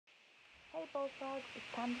Hey Bullfrogs,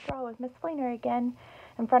 it's time to draw with Miss Fleener again.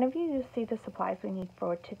 In front of you, you'll see the supplies we need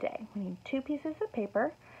for today. We need 2 pieces of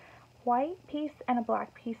paper, white piece and a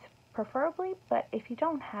black piece preferably, but if you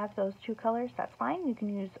don't have those 2 colors, that's fine. You can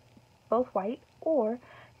use both white or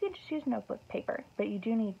you can just use notebook paper, but you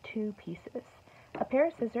do need 2 pieces. A pair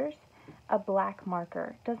of scissors, a black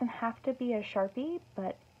marker. Doesn't have to be a Sharpie,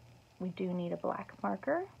 but we do need a black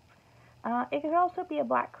marker. It could also be a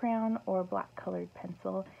black crayon or a black colored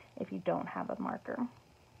pencil if you don't have a marker.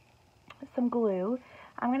 Some glue.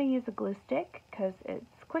 I'm going to use a glue stick because it's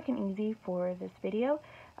quick and easy for this video,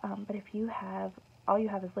 but if you have, all you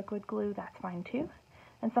have is liquid glue, that's fine too.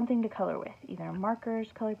 And something to color with, either markers,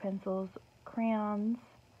 colored pencils, crayons.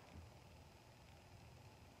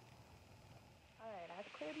 Alright,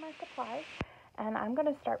 I've cleared my supplies, and I'm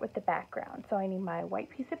going to start with the background. So I need my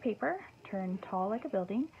white piece of paper, turned tall like a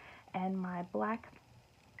building, and my black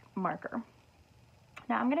marker.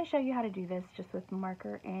 Now I'm going to show you how to do this just with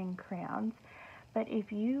marker and crayons, but if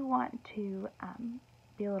you want to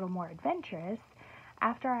be a little more adventurous,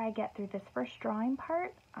 after I get through this first drawing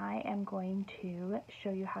part, I am going to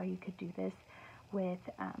show you how you could do this with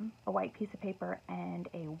a white piece of paper and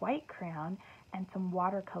a white crayon and some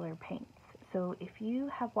watercolor paints. So if you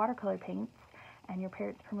have watercolor paints and your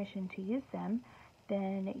parents' permission to use them,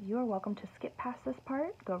 then you are welcome to skip past this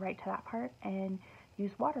part, go right to that part, and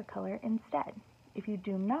use watercolor instead. If you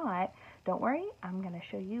do not, don't worry, I'm going to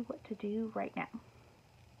show you what to do right now.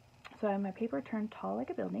 So I have my paper turned tall like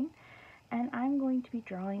a building, and I'm going to be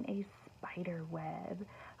drawing a spider web.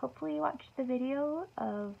 Hopefully you watched the video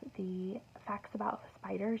of the facts about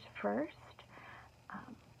spiders first.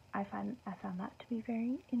 I found that to be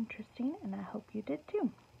very interesting, and I hope you did too.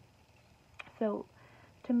 So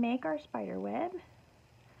to make our spider web,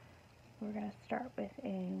 we're going to start with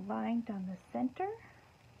a line down the center.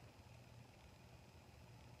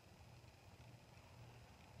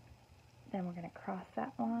 Then we're going to cross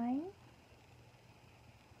that line.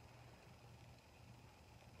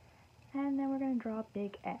 And then we're going to draw a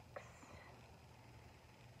big X.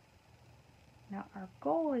 Now our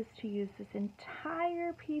goal is to use this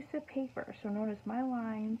entire piece of paper. So notice my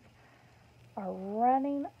lines are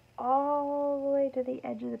running all the way to the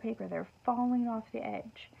edge of the paper. They're falling off the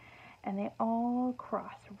edge. And they all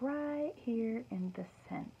cross right here in the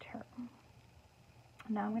center.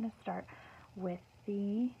 Now I'm going to start with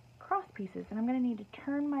the cross pieces, and I'm going to need to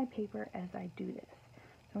turn my paper as I do this.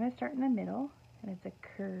 So I'm going to start in the middle, and it's a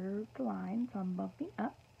curved line, so I'm bumping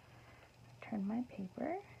up. Turn my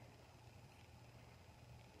paper,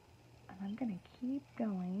 and I'm going to keep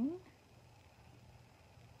going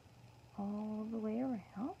all the way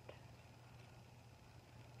around.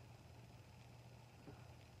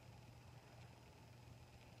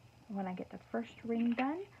 When I get the first ring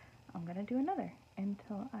done, I'm going to do another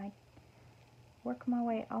until I work my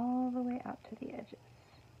way all the way out to the edges.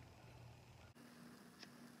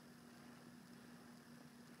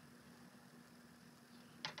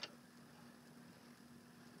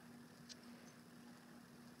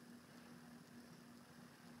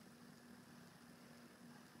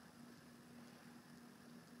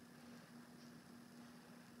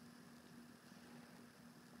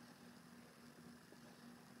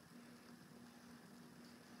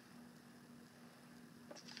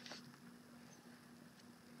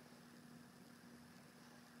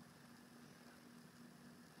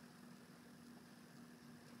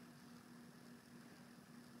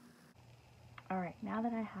 Alright, now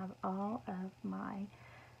that I have all of my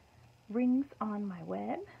rings on my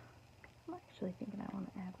web, I'm actually thinking I want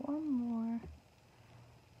to add one more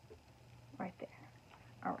right there.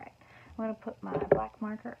 Alright, I'm going to put my black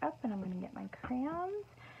marker up, and I'm going to get my crayons,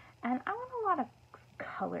 and I want a lot of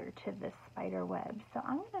color to this spider web, so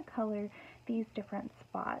I'm going to color these different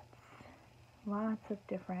spots, lots of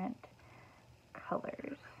different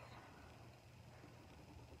colors.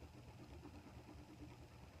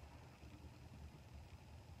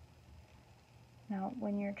 Now,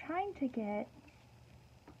 when you're trying to get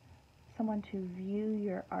someone to view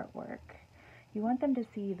your artwork, you want them to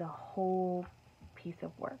see the whole piece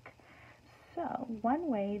of work. So, one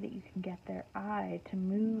way that you can get their eye to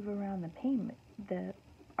move around the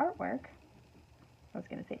artwork, I was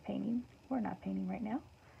going to say painting, we're not painting right now,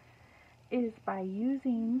 is by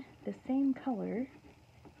using the same color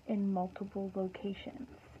in multiple locations.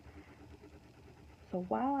 So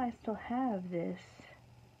while I still have this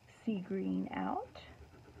sea green out,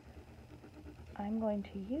 I'm going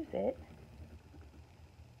to use it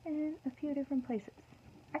in a few different places.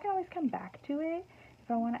 I can always come back to it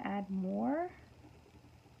if I want to add more,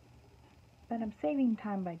 but I'm saving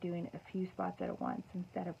time by doing a few spots at once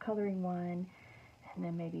instead of coloring one and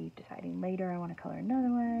then maybe deciding later I want to color another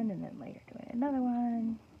one, and then later doing another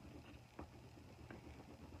one.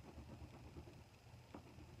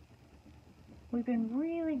 We've been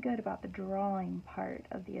really good about the drawing part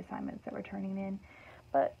of the assignments that we're turning in,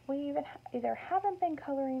 but we either haven't been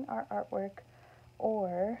coloring our artwork,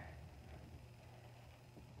 or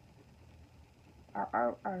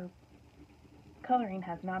our coloring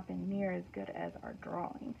has not been near as good as our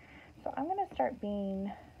drawing. So I'm going to start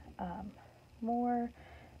being more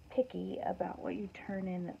picky about what you turn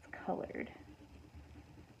in that's colored.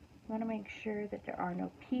 You want to make sure that there are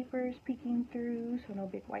no peepers peeking through, so no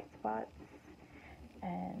big white spots,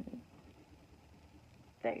 and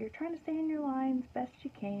that you're trying to stay in your lines best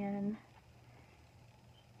you can,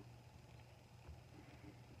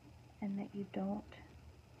 and that you don't,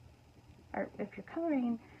 or if you're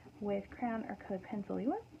coloring with crayon or colored pencil, you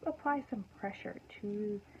want to apply some pressure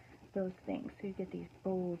to those things so you get these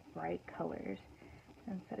bold, bright colors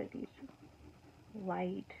instead of these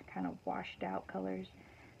light, kind of washed out colors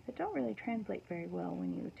that don't really translate very well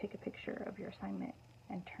when you take a picture of your assignment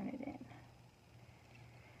and turn it in.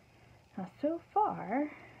 Now, so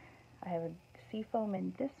far, I have a sea foam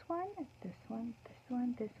in this one, this one, this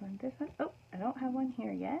one, this one, this one. Oh, I don't have one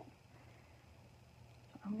here yet.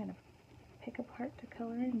 So I'm going to pick a part to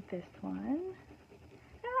color in this one.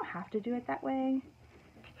 I don't have to do it that way,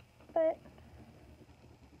 but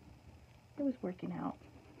it was working out.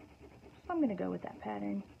 So I'm going to go with that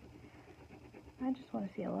pattern. I just want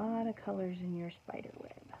to see a lot of colors in your spider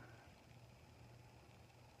web.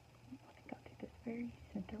 I think I'll do this very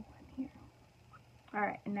center one here.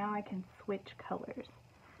 Alright, and now I can switch colors.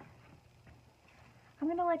 I'm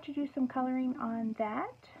going to let you do some coloring on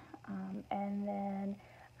that, and then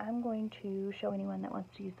I'm going to show anyone that wants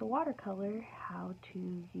to use the watercolor how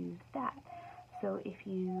to use that. So if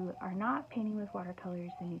you are not painting with watercolors,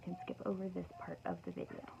 then you can skip over this part of the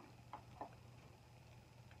video.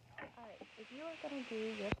 Alright, if you are going to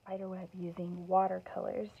do your spiderweb using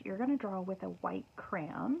watercolors, you're going to draw with a white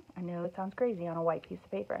crayon. I know it sounds crazy on a white piece of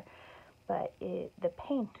paper, but the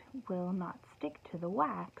paint will not stick to the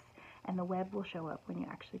wax, and the web will show up when you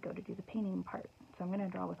actually go to do the painting part. So I'm going to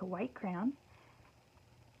draw with a white crayon.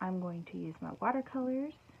 I'm going to use my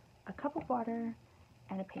watercolors, a cup of water,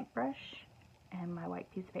 and a paintbrush, and my white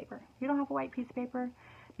piece of paper. If you don't have a white piece of paper,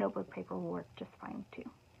 notebook paper will work just fine too.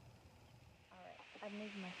 Alright, I've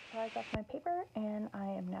moved my supplies off my paper, and I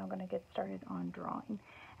am now going to get started on drawing.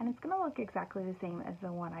 And it's going to look exactly the same as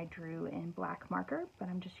the one I drew in black marker, but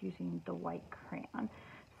I'm just using the white crayon.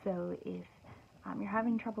 So if you're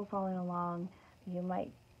having trouble following along, you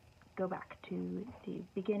might go back to the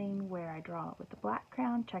beginning where I draw with the black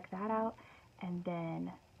crayon, check that out, and then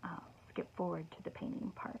skip forward to the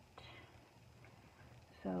painting part.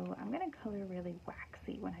 So I'm going to color really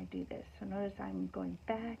waxy when I do this. So notice I'm going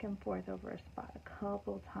back and forth over a spot a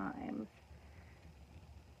couple times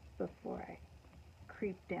before I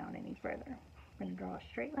creep down any further. I'm going to draw a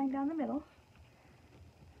straight line down the middle.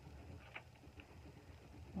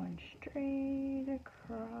 One straight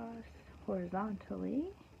across horizontally.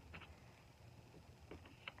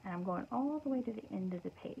 And I'm going all the way to the end of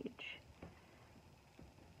the page.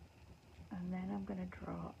 And then I'm going to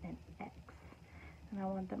draw an X. And I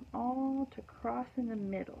want them all to cross in the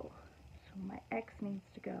middle. So my X needs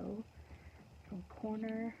to go from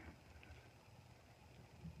corner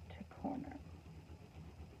to corner.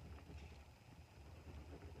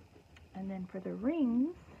 And then for the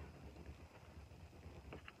rings,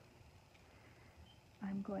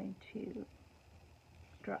 I'm going to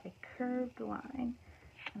draw a curved line,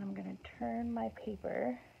 and I'm going to turn my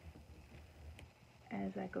paper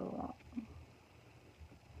as I go along.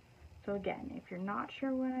 So again, if you're not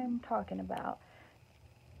sure what I'm talking about,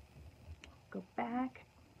 go back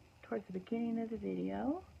towards the beginning of the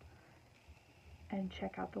video and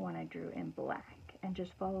check out the one I drew in black, and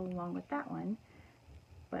just follow along with that one,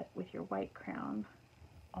 but with your white crayon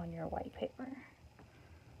on your white paper.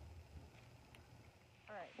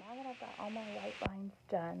 Alright, now that I've got all my white lines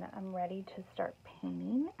done, I'm ready to start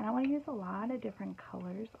painting, and I want to use a lot of different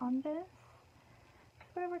colors on this.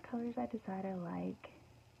 Just whatever colors I decide I like.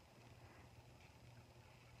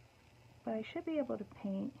 But I should be able to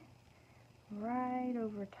paint right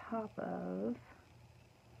over top of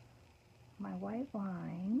my white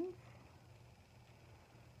lines,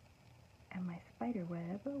 and my spider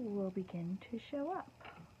web will begin to show up.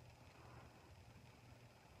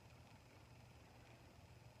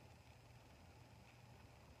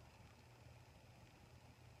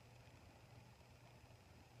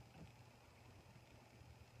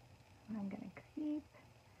 And I'm going to keep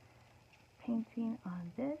painting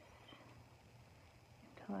on this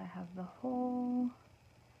until I have the whole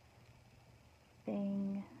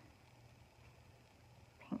thing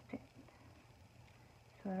painted.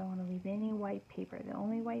 So I don't want to leave any white paper. The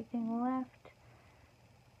only white thing left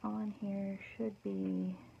on here should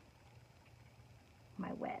be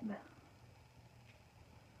my web.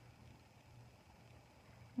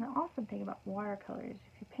 And the awesome thing about watercolors,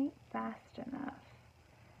 if you paint fast enough,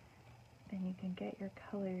 then you can get your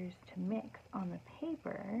colors to mix on the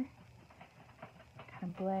paper, kind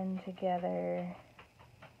of blend together,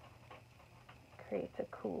 creates a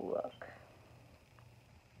cool look.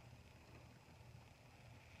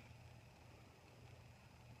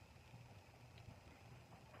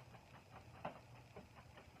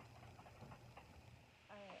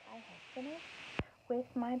 Alright, I have finished with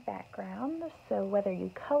my background, so whether you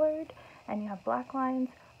colored and you have black lines,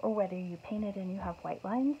 or whether you painted and you have white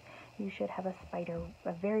lines, you should have a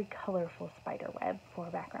very colorful spider web for a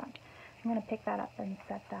background. I'm going to pick that up and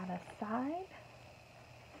set that aside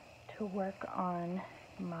to work on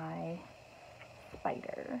my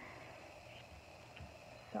spider.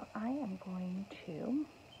 So I am going to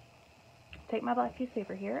take my black piece of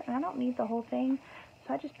paper here, and I don't need the whole thing,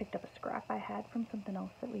 so I just picked up a scrap I had from something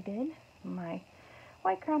else that we did. My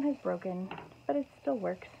white crown has broken, but it still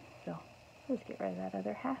works, so let's get rid of that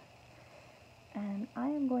other half. And I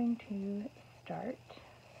am going to start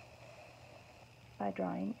by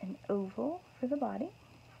drawing an oval for the body.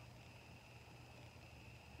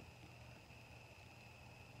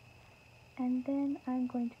 And then I'm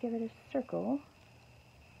going to give it a circle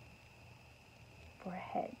for a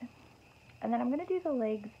head. And then I'm going to do the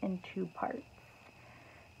legs in two parts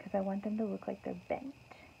because I want them to look like they're bent.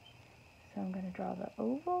 So I'm going to draw the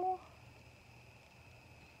oval,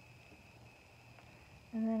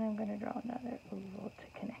 and then I'm going to draw another oval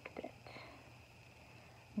to connect it.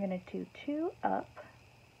 I'm going to do two up,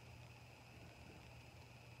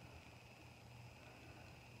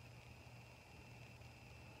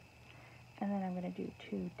 and then I'm going to do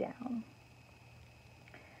two down.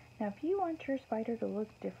 Now if you want your spider to look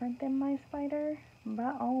different than my spider,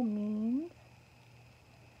 by all means,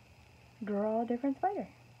 draw a different spider.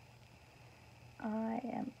 I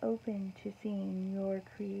am open to seeing your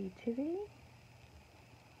creativity.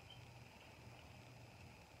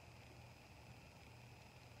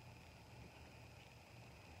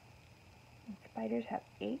 And spiders have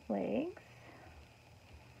 8 legs,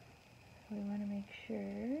 so we want to make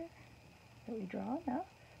sure that we draw enough.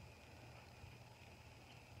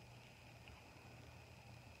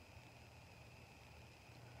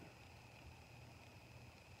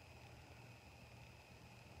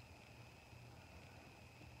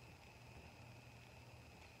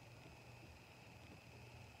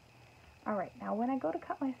 Alright, now when I go to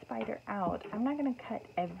cut my spider out, I'm not going to cut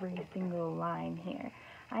every single line here.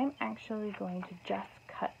 I'm actually going to just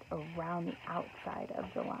cut around the outside of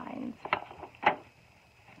the lines.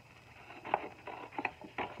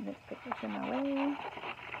 Let's put this in my way.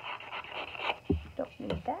 Don't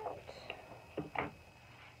need that.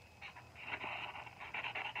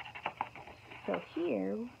 So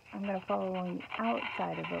here, I'm going to follow along the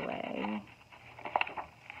outside of the leg.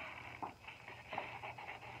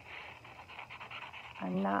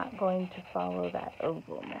 I'm not going to follow that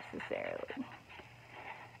oval necessarily.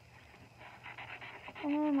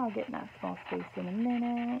 And I'll get in that small space in a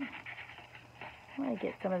minute. I'm going to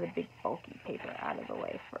get some of the big bulky paper out of the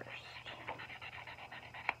way first.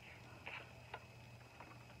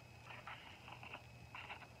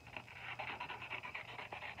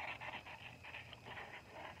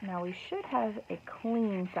 Now we should have a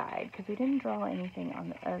clean side because we didn't draw anything on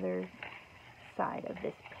the other side of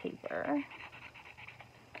this paper.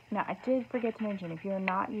 Now I did forget to mention, if you're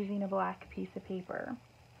not using a black piece of paper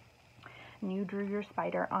and you drew your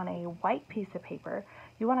spider on a white piece of paper,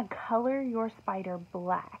 you want to color your spider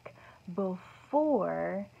black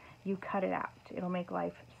before you cut it out. It'll make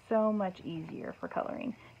life so much easier for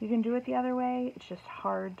coloring. You can do it the other way, it's just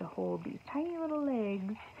hard to hold these tiny little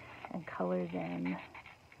legs and color them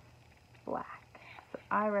black. So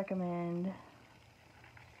I recommend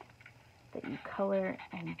that you color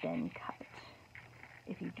and then cut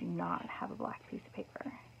if you do not have a black piece of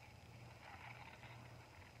paper.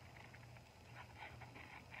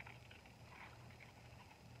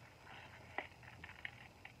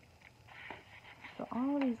 So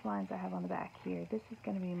all of these lines I have on the back here, this is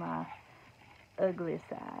going to be my ugly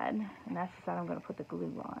side, and that's the side I'm going to put the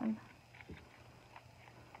glue on.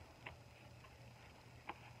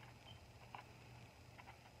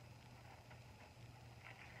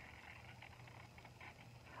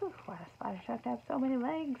 Whew, why does spiders have to have so many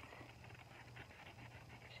legs?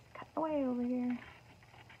 Just cut away over here.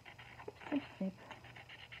 Snip, snip.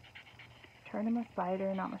 turning my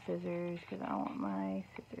spider, not my scissors, because I don't want my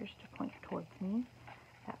scissors to point towards me.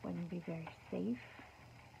 That wouldn't be very safe.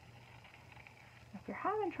 If you're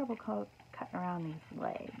having trouble cutting around these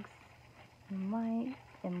legs, you might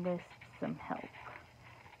enlist some help.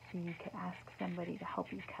 So you could ask somebody to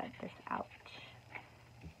help you cut this out.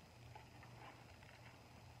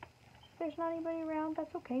 If there's not anybody around,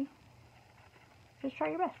 that's okay. Just try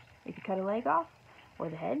your best. If you cut a leg off or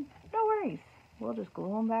the head, no worries. We'll just glue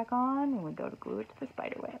them back on when we go to glue it to the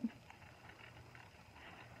spider web.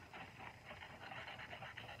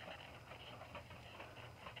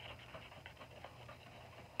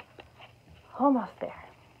 Almost there.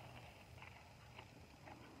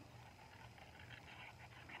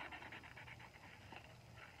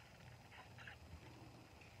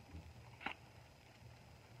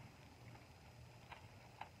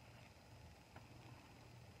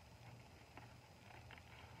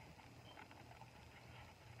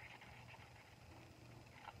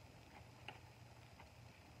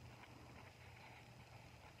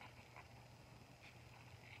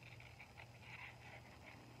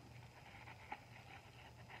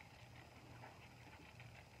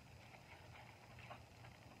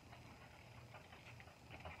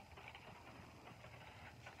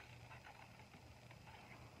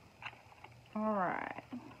 Alright,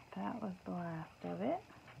 that was the last of it.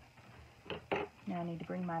 Now I need to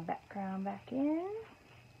bring my background back in.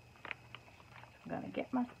 I'm going to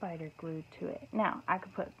get my spider glued to it. Now, I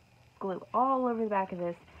could put glue all over the back of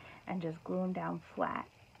this and just glue them down flat.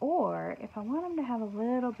 Or, if I want him to have a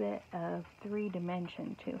little bit of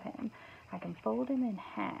 3-dimension to him, I can fold him in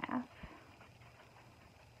half.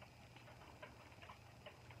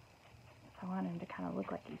 I want him to kind of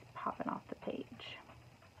look like he's popping off the page.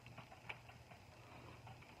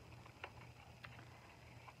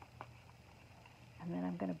 And then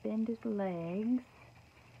I'm going to bend his legs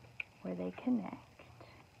where they connect.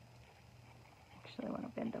 Actually, I want to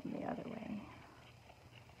bend them the other way.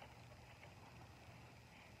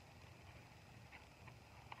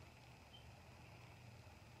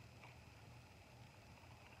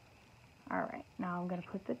 Alright, now I'm going to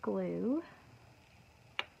put the glue,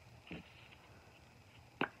 if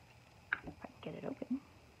I can get it open,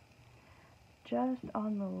 just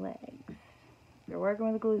on the legs. If you're working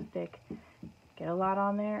with a glue stick, get a lot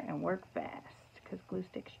on there and work fast, because glue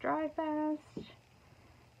sticks dry fast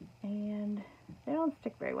and they don't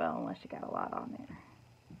stick very well unless you got a lot on there.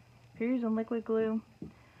 If you're using liquid glue,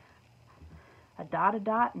 a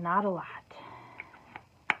dot, not a lot.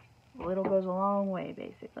 A little goes a long way,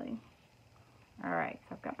 basically. Alright,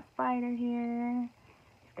 so I've got my spider here.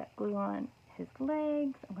 He's got glue on his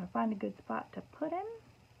legs. I'm going to find a good spot to put him.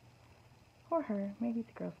 Or her. Maybe it's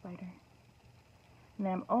a girl spider. And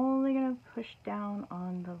then I'm only going to push down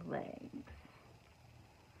on the legs.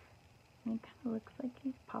 And he kind of looks like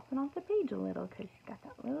he's popping off the page a little because he's got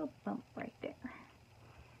that little bump right there.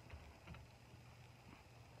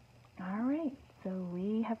 Alright, so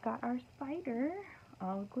we have got our spider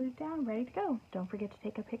all glued down, ready to go. Don't forget to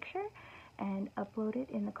take a picture and upload it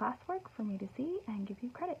in the classwork for me to see and give you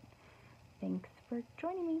credit. Thanks for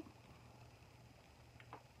joining me.